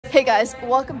Hey guys,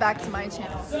 welcome back to my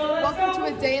channel. Welcome to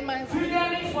a day in my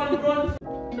life.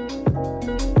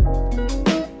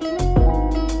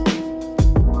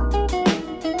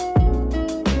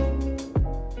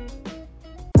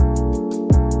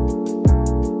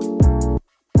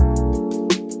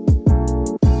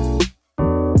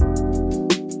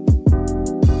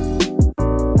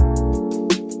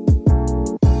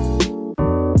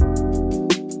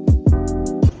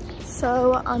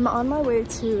 So I'm on my way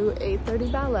to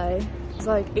 8:30 ballet. It's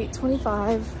like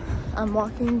 8:25. I'm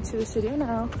walking to the studio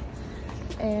now,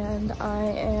 and I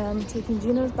am taking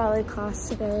Gino's ballet class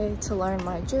today to learn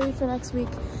my jury for next week.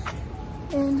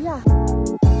 And yeah.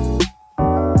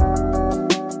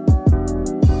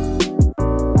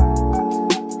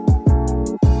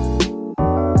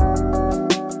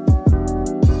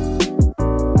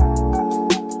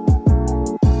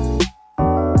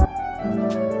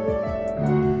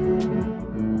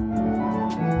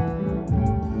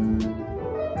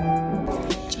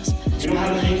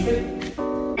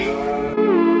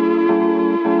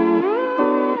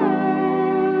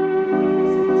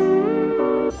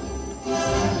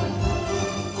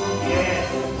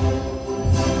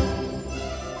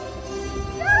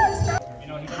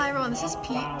 Hi everyone, this is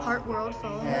Pete, Part World.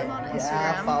 Follow him on Instagram.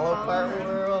 Yeah, follow Part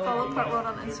World. Follow Part World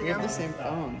on Instagram. We have the same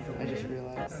phone, I just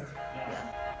realized.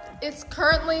 Yeah. It's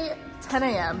currently 10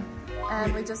 a.m.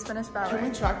 and we just finished ballet. Can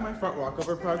we track my front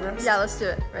walkover progress? Yeah, let's do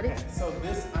it. Ready? Okay, so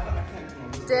this, I can't do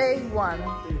it. Day one.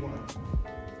 Day one.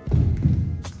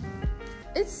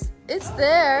 It's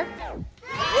there.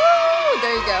 Woo!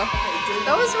 There you go.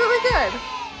 That was really good.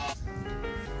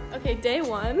 Okay, day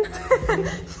one.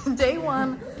 Day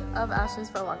one of Ashley's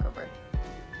front walkover.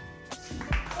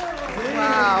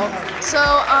 Wow. So,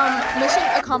 mission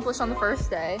accomplished on the first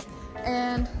day.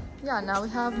 And yeah, now we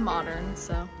have modern,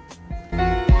 so.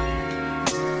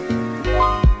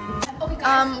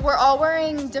 We're all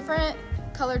wearing different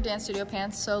colored dance studio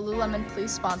pants, so Lululemon,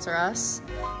 please sponsor us.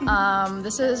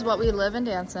 This is what we live and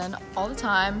dance in all the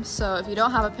time, so if you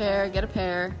don't have a pair, get a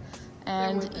pair.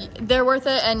 And they're worth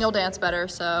it, and you'll dance better,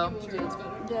 so.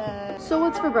 Yeah. So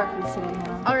what's for breakfast today,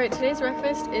 Hannah? All right, today's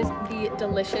breakfast is the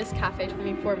delicious Cafe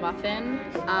 24 muffin.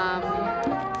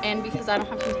 And because I don't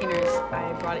have containers,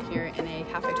 I brought it here in a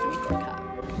Cafe 24 cup.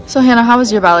 So Hannah, how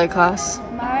was your ballet class?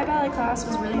 My ballet class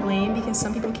was really lame because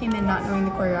some people came in not knowing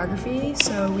the choreography,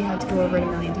 so we had to go over it a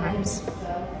million times.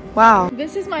 Wow.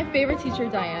 This is my favorite teacher,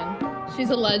 Diane. She's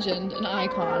a legend, an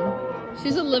icon.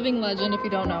 She's a living legend. If you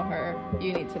don't know her,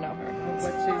 you need to know her. What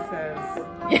she says.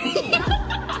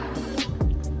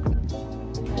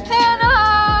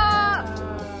 Hannah!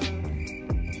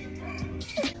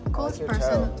 Coolest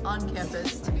person on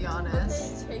campus, to be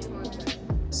honest.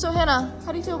 So Hannah,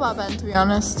 how do you feel about Ben, to be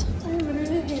honest? I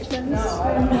literally hate Ben so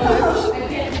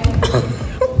much.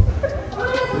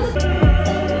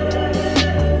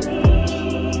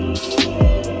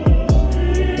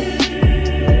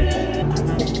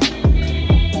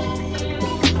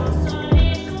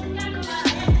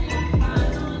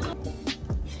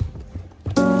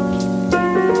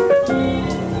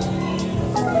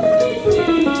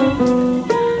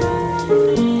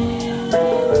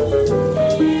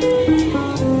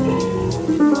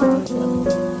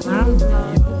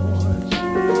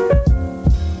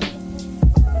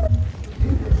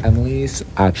 Emily's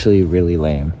actually really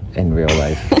lame in real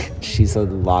life. She's a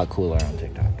lot cooler on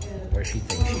TikTok, where she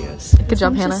thinks she is. Good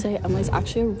job, Hannah. I say Emily's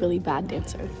actually a really bad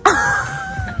dancer.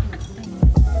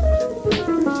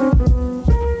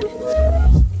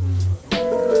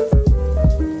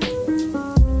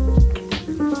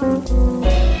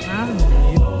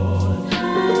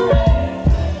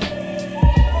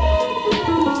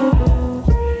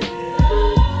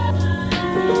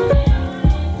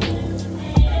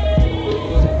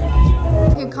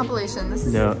 Compilation. This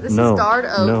is Darred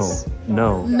Oaks.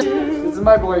 No. This is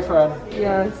my boyfriend.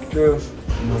 Yes. Drew.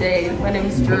 Dave. My name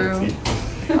is Drew.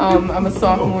 I'm a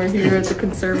sophomore here at the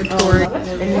Conservatory,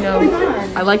 and you know,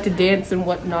 I like to dance and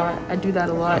whatnot. I do that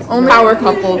a lot. Only power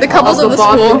couple. The couples of the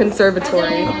Boston school.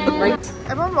 Conservatory. Right.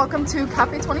 Everyone, welcome to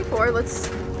Cafe 24. This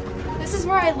is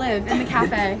where I live, in the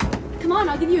cafe. Come on,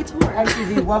 I'll give you a tour.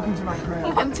 MTV, welcome to my crib.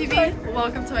 MTV,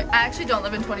 welcome to my. I actually don't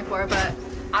live in 24, but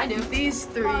I do. These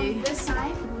three. This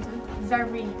side,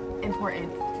 very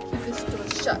important. Keep this door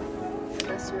shut.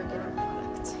 Unless you're getting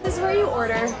product. This is where you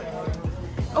order.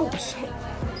 Oh shit.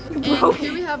 And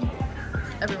here we have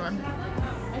everyone.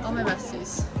 All my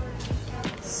besties.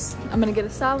 I'm gonna get a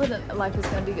salad and life is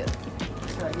gonna be good.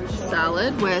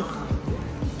 Salad with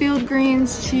field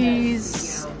greens,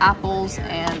 cheese, apples,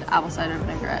 and apple cider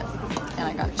vinaigrette. And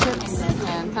I got chips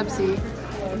and Pepsi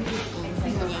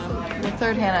with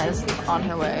third Hannah is on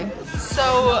her way.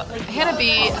 So Hannah B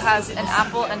has an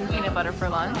apple and peanut butter for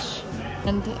lunch.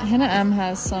 And Hannah M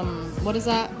has some, what is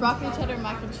that? Broccoli cheddar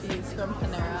mac and cheese from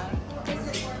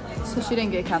Panera. So she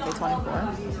didn't get Cafe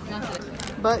 24.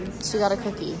 But she got a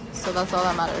cookie, so that's all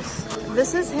that matters.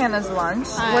 This is Hannah's lunch.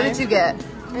 Hi. What did you get?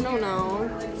 I don't know.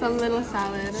 Some little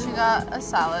salad. She got a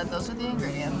salad. Those are the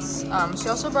ingredients. She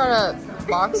also brought a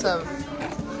box of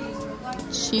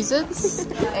Cheez-Its,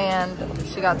 and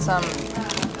she got some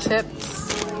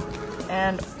chips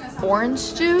and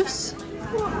orange juice.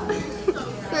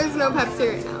 There's no Pepsi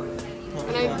right now.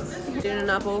 And I'm eating an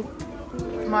apple.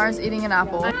 Mars eating an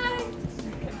apple.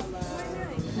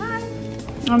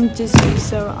 I'm dizzy,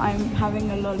 so I'm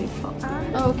having a lollipop.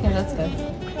 Oh, okay, that's good.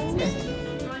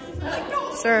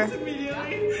 Sure.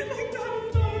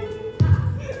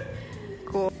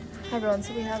 Cool. Hi everyone,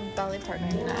 so we have ballet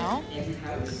partnering now.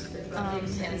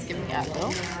 Hannah's giving me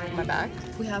Advil on my back.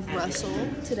 We have Russell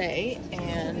today,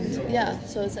 and yeah,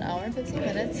 so it's an hour and 15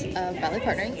 minutes of ballet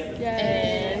partnering.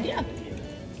 And yeah.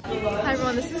 Hi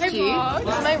everyone, this is G.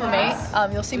 This is my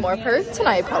roommate. You'll see more of her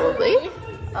tonight probably.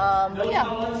 But yeah.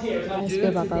 What's good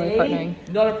about ballet partnering?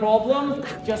 Not a problem.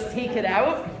 Just take it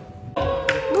out.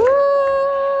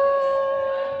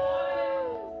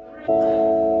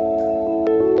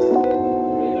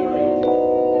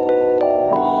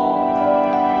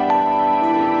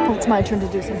 It's my turn to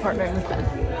do some partnering with Ben.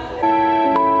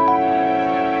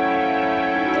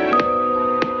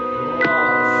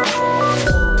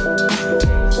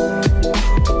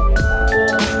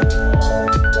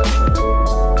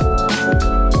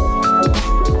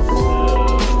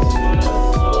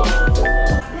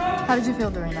 How did you feel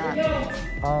doing that?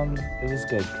 It was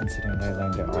good considering I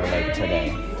learned it all like today.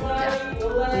 Yeah, we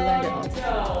learned it all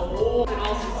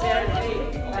today.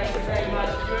 Thank you very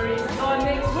much. Jury's on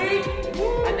next week.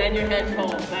 And then you're heading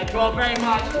home. Thank you all very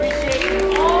much. Appreciate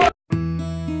you all.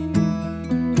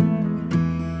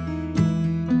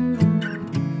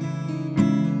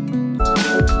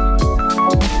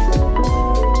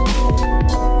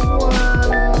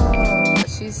 Whoa.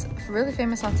 She's really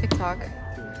famous on TikTok.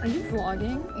 Are you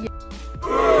vlogging? Yeah.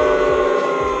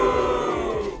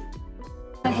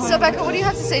 So Becca, what do you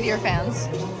have to say to your fans?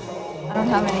 I don't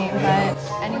have any, but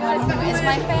anyone who is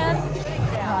my fan,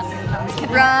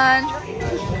 Run.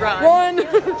 run.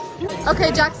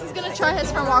 Okay, Jackson's gonna try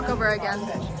his front walkover again.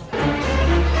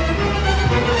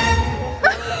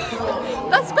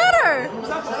 That's better.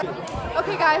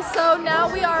 Okay guys, so now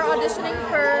we are auditioning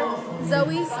for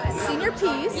Zoe's senior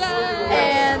piece.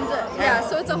 And yeah,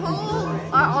 so it's a whole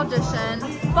audition.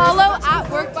 Follow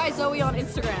 @workbyzoe on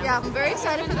Instagram. Yeah, I'm very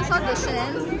excited for this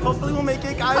audition. Hopefully we'll make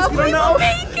it, guys. Hopefully we'll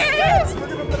make it!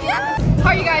 Yeah. How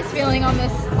are you guys feeling on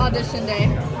this audition day?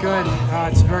 Good.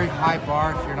 It's a very high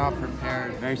bar if you're not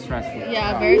prepared. Very stressful.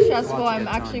 Yeah, very stressful. I'm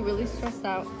actually really stressed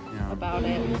out about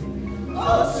it.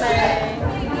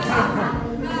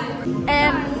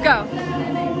 And go.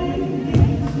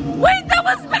 Wait, that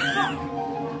was bad!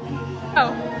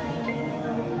 Oh.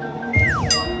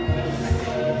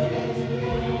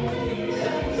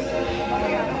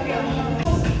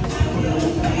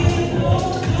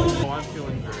 I'm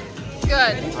feeling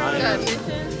Good.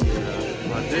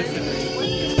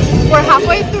 We're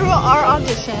halfway through our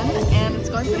audition and it's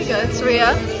going pretty good.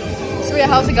 Surya,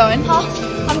 how's it going?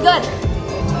 I'm good.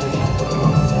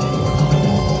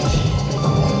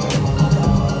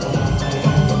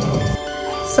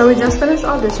 So we just finished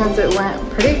auditions. It went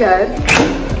pretty good.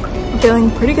 I'm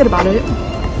feeling pretty good about it.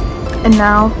 And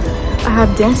now I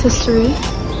have dance history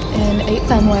in 8th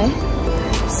Fenway.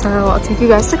 So I'll take you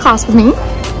guys to class with me.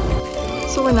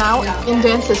 So we're now in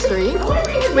dance history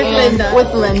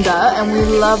with Linda, and we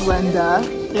love Linda.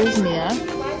 There's Mia.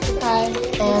 Hi.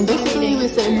 And basically we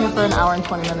sit in here for an hour and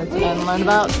 20 minutes and learn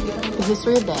about the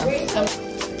history of dance.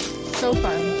 So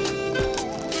fun.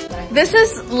 This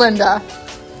is Linda,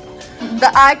 the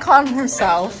icon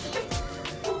herself,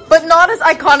 but not as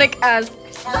iconic as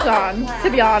Sean, to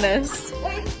be honest.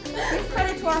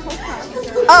 Credit to our whole class.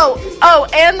 Oh,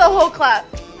 and the whole class.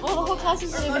 Oh, the whole class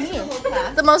isn't even here.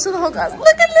 The most of the whole class. Look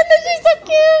at Linda, she's so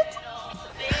cute.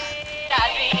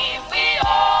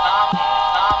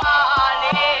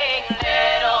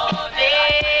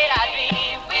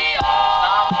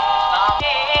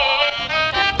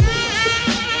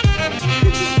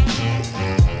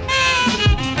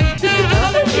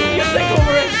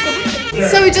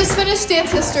 So we just finished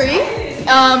dance history.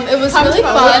 It was really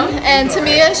fun, and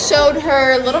Tamia showed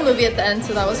her little movie at the end,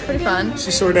 so that was pretty fun.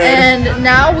 She sure did. And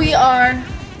now we are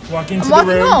walking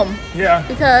home. Yeah.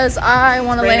 Because I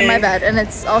want to lay in my bed, and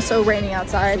it's also raining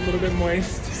outside. A little bit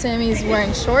moist. Sammy's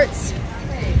wearing shorts,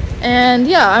 And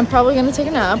yeah, I'm probably gonna take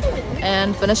a nap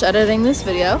and finish editing this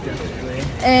video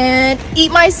and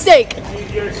eat my steak.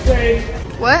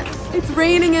 What? It's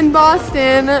raining in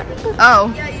Boston.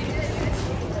 Oh.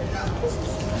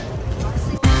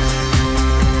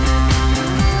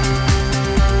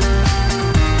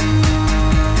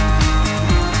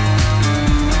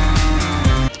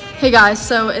 Hey guys,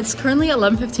 so it's currently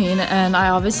 11:15 and I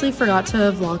obviously forgot to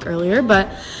vlog earlier, but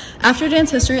after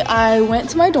dance history, I went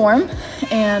to my dorm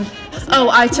and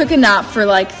I took a nap for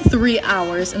like 3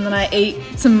 hours and then I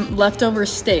ate some leftover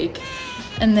steak.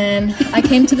 And then I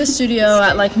came to the studio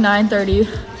at like 9:30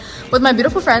 with my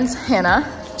beautiful friends, Hannah,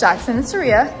 Jackson, and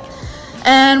Saria.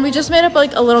 And we just made up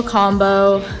like a little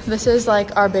combo. This is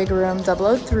like our big room,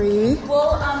 003.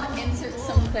 We'll insert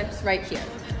some clips right here.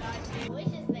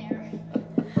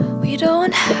 We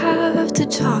don't have to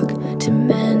talk to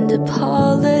mend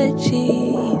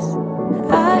apologies.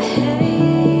 I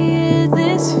hate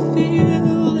this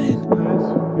feeling.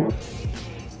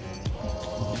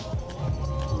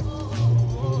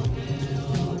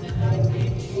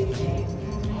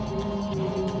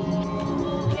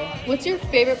 What's your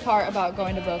favorite part about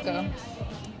going to Boca?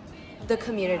 The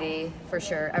community, for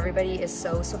sure. Everybody is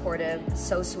so supportive,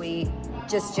 so sweet,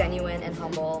 just genuine and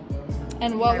humble.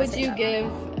 And what would you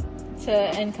give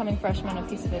to incoming freshmen a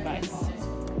piece of advice?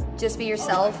 Just be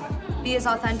yourself. Be as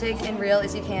authentic and real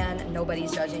as you can.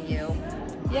 Nobody's judging you.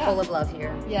 Yeah. Full of love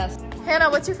here. Yes. Hannah,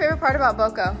 what's your favorite part about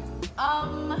Boca?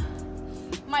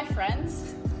 My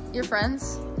friends. Your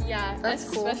friends? Yeah, That's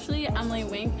cool. especially Emily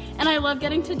Wink. And I love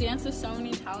getting to dance with so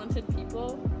many talented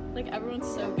people. Like, everyone's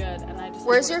so good, and I just...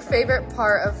 Where's your favorite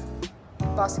part of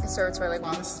Boston Conservatory? Like,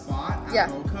 Hottest spot at yeah.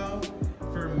 Boco?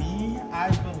 For me, I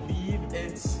believe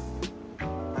it's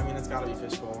gotta be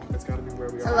Fishbowl. It's gotta be where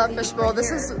we are. I love Fishbowl. This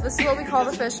is what we call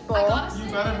the Fishbowl.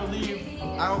 You better believe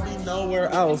I will be nowhere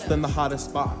else than the hottest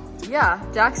spot. Yeah,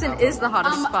 Jackson is the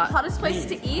hottest spot. Hottest place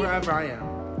to eat? Wherever I am.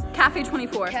 Cafe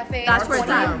 24. Cafe That's where it's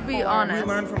at. To be honest. We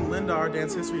learned from Linda, our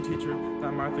dance history teacher,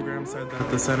 that Martha Graham said that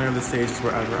the center of the stage is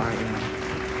wherever I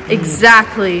am.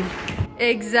 Exactly.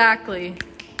 Exactly.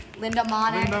 Linda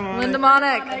Monick. Linda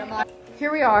Monick.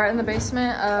 Here we are in the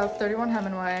basement of 31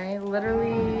 Hemingway,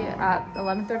 literally at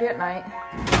 11:30 at night,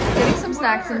 getting some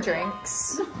snacks and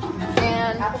drinks.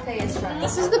 And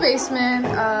this is the basement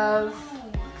of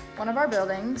one of our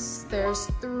buildings. There's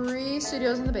 3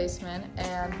 studios in the basement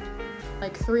and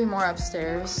like 3 more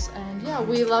upstairs. And yeah,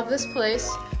 we love this place.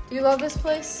 Do you love this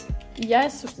place?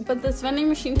 Yes, but this vending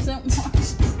machine doesn't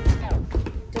wash.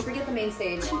 Don't forget the main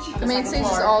stage. The main stage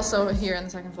is also here on the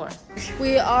 2nd floor.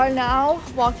 We are now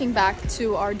walking back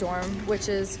to our dorm, which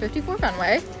is 54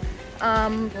 Fenway.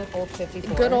 Good old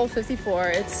 54. Good old 54.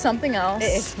 It's something else.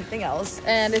 It is something else.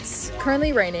 And it's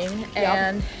currently raining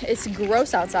and it's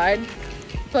gross outside.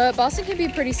 But Boston can be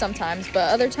pretty sometimes,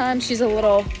 but other times she's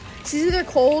either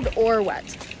cold or wet.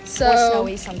 So, or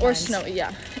snowy sometimes. Or snowy,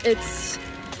 yeah. It's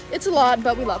a lot,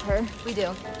 but we love her. We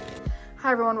do.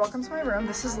 Hi everyone, welcome to my room.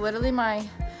 This is literally my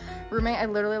roommate. I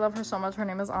literally love her so much. Her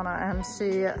name is Anna and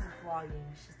she...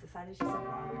 She's decided she's a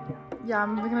vlogger. Yeah,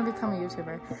 I'm gonna become a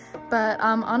YouTuber. But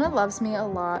Anna loves me a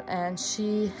lot and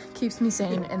she keeps me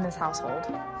sane in this household.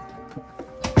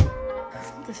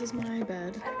 This is my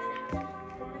bed.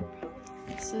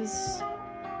 This is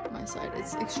my side.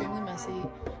 It's extremely messy.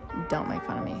 Don't make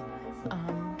fun of me.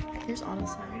 Here's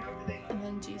Anna's side and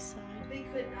then G's side.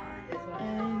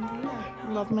 And yeah,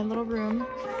 love my little room.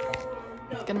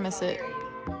 Gonna miss it.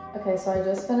 Okay, so I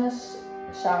just finished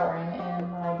showering in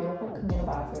my beautiful communal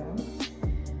bathroom.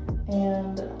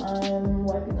 And I'm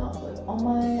wiping off like all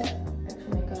my extra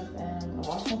makeup and I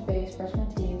wash my face, brush my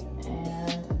teeth,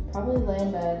 and probably lay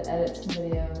in bed, edit some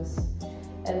videos,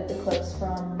 edit the clips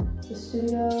from the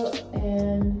studio,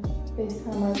 and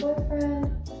FaceTime my boyfriend,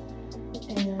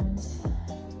 and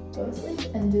go to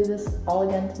sleep and do this all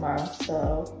again tomorrow.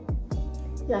 So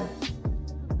yeah.